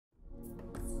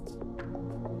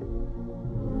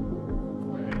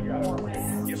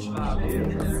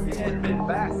It hadn't been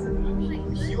back.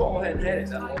 You all hadn't had it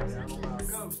that long down on our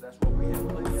coast. That's what we had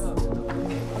plenty of.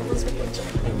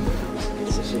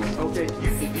 Okay, you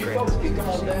folks can come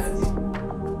on down.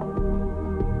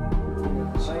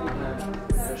 At the same time,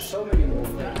 there's so many more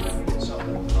things that we get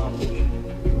something accomplished.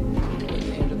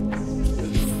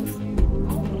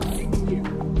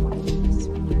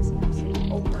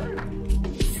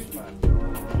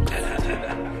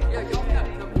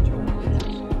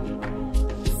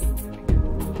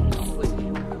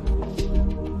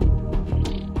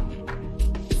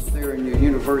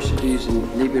 Universities and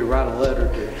need me to write a letter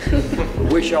to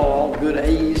wish y'all all good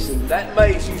A's. And that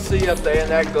mace you see up there in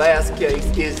that glass case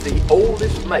is the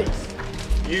oldest mace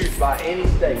used by any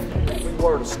state. We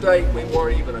weren't a state, we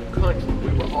weren't even a country.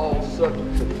 We were all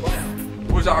subject to the crown.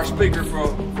 Was our speaker for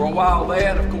a while there,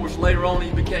 and of course later on he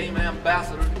became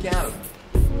ambassador to Canada.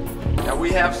 Now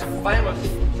we have some famous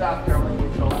South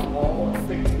Carolinians on the wall and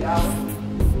picture gallery.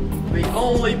 The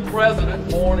only president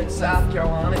born in South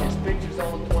Carolina, his picture's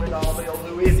on the $20 bill.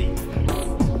 Who is he?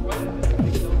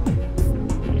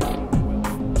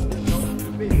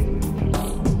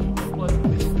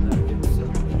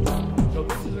 So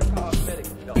this is a cosmetic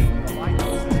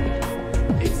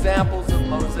examples of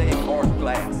mosaic art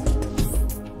glass.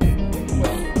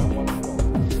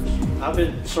 I've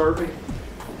been serving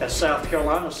as South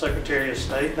Carolina Secretary of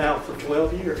State now for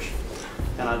 12 years.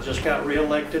 And I just got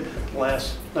reelected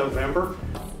last November.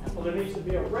 Well, there needs to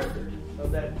be a record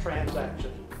of that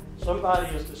transaction.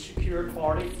 Somebody is the secured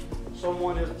party,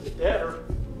 someone is the debtor,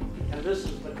 and this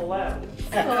is the collateral.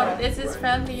 Well, this is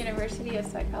from the University of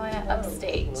South Carolina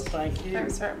Upstate. Well, thank you.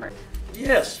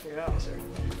 Yes. Yeah.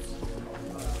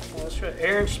 That's right.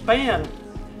 Aaron Spann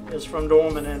is from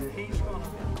Dorman, and he's going to.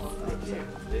 Thank you.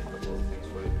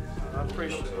 I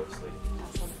appreciate it.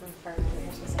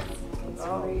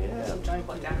 Oh, yeah, thank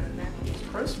you. It's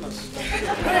Christmas.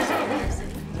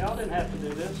 Y'all didn't have to do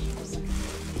this.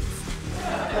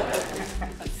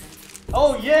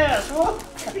 Oh, yes.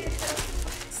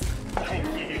 Thank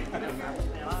you.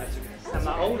 And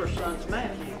my older son's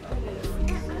Matthew.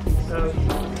 So.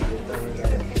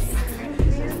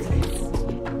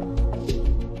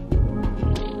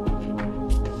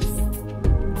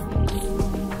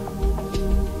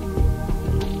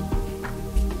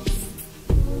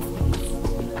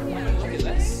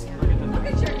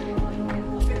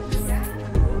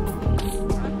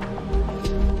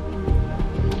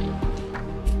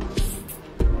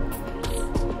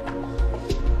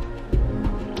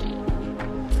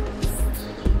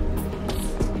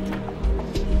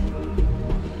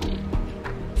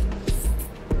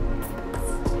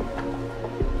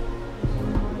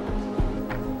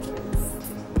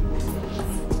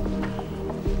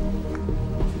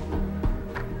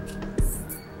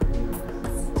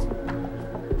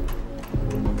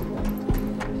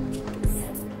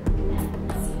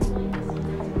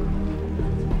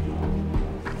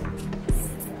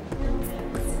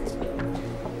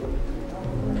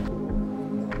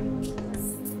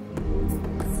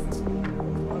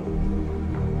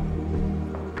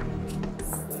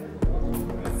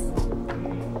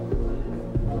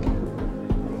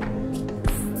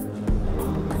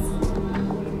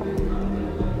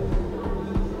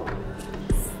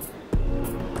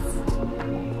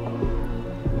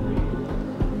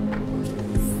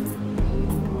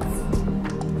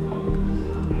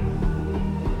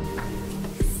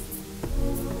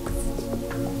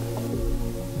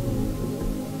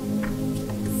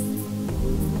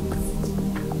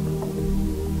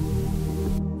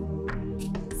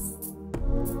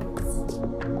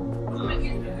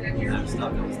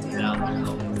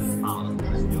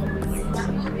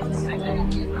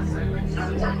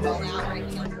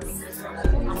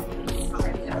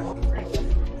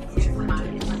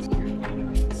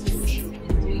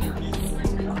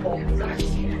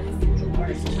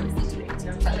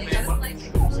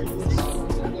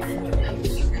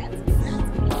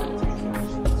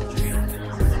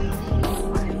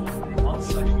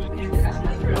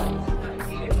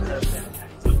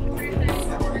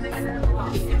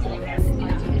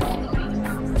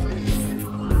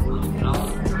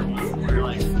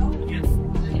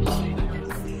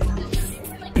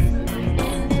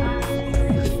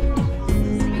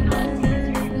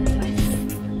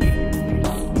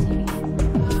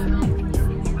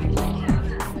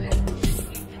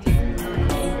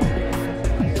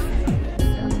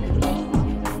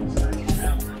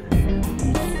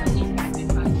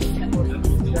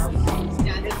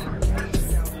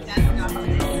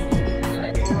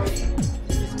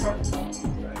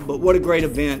 But what a great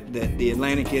event that the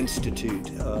Atlantic Institute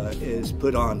is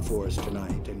put on for us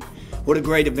tonight. And what a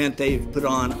great event they've put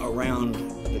on around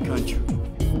the country.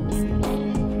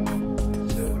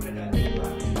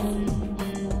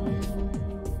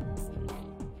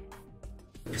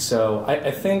 So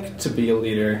I think to be a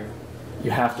leader,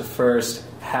 you have to first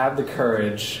have the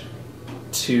courage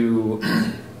to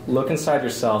look inside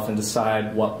yourself and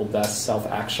decide what will best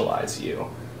self-actualize you.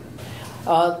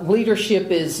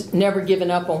 Leadership is never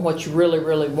giving up on what you really,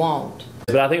 really want.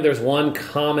 But I think there's one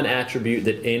common attribute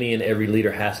that any and every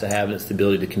leader has to have, and it's the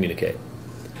ability to communicate.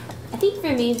 I think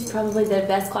for me, probably the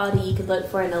best quality you could look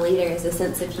for in a leader is a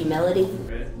sense of humility.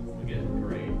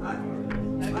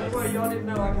 Y'all didn't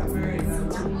know I got married.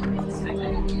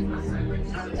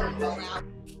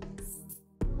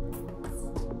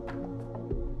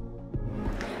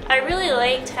 I really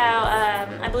liked how,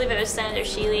 I believe it was Senator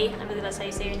Shealy, I believe that's how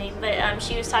you say your name, but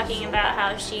she was talking about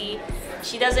how she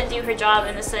doesn't do her job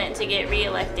in the Senate to get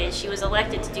reelected. She was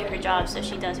elected to do her job, so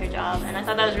she does her job. And I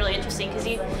thought that was really interesting because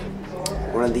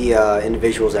one of the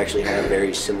individuals actually had a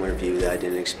very similar view that I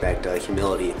didn't expect.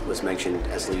 Humility was mentioned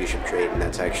as a leadership trait, and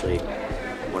that's actually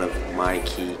one of my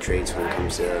key traits when it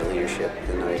comes to leadership,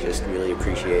 and I just really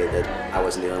appreciate that I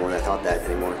wasn't the only one that thought that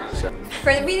anymore. So.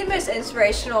 For me, the most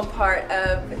inspirational part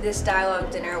of this dialogue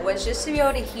dinner was just to be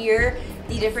able to hear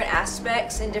the different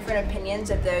aspects and different opinions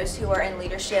of those who are in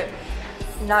leadership,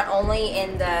 not only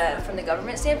from the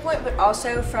government standpoint, but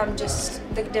also from just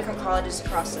the different colleges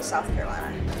across South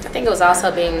Carolina. I think it was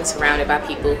also being surrounded by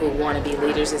people who want to be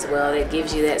leaders as well. That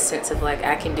gives you that sense of like,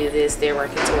 I can do this, they're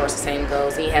working towards the same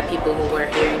goals. And you have people who are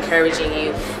here encouraging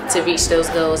you to reach those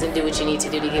goals and do what you need to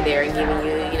do to get there, and giving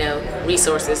you,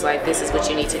 resources like, this is what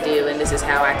you need to do and this is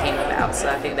how I came about. So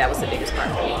I think that was the biggest part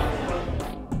for me.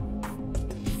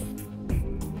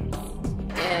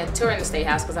 Touring the State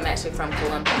House, because I'm actually from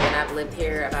Columbia and I've lived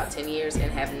here about 10 years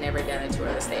and have never done a tour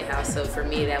of the State House. So for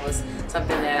me, that was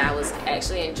something that I was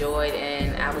actually enjoyed,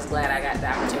 and I was glad I got the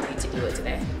opportunity to do it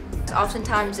today.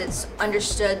 Oftentimes it's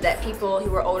understood that people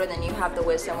who are older than you have the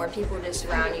wisdom, where people just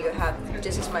around you have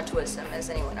just as much wisdom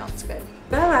as anyone else could.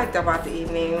 What I liked about the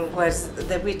evening was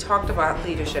that we talked about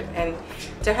leadership, and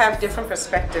to have different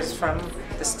perspectives from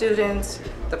the students,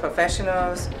 the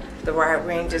professionals, the wide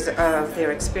ranges of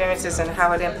their experiences and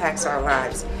how it impacts our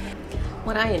lives.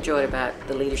 What I enjoyed about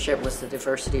the leadership was the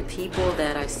diversity of people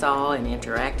that I saw and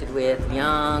interacted with,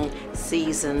 young,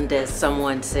 seasoned, as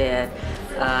someone said,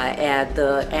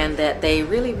 and that they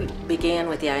really began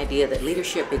with the idea that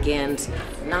leadership begins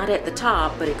not at the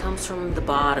top, but it comes from the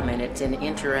bottom, and it's an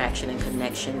interaction and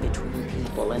connection between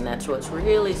people, and that's what's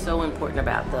really so important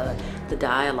about the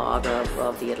dialogue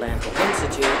of the Atlantic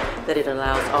Institute, that it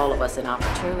allows all of us an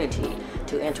opportunity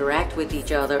to interact with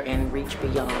each other and reach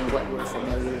beyond what we're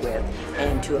familiar with,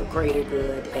 and to a greater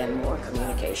good and more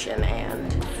communication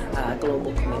and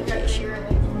global communication.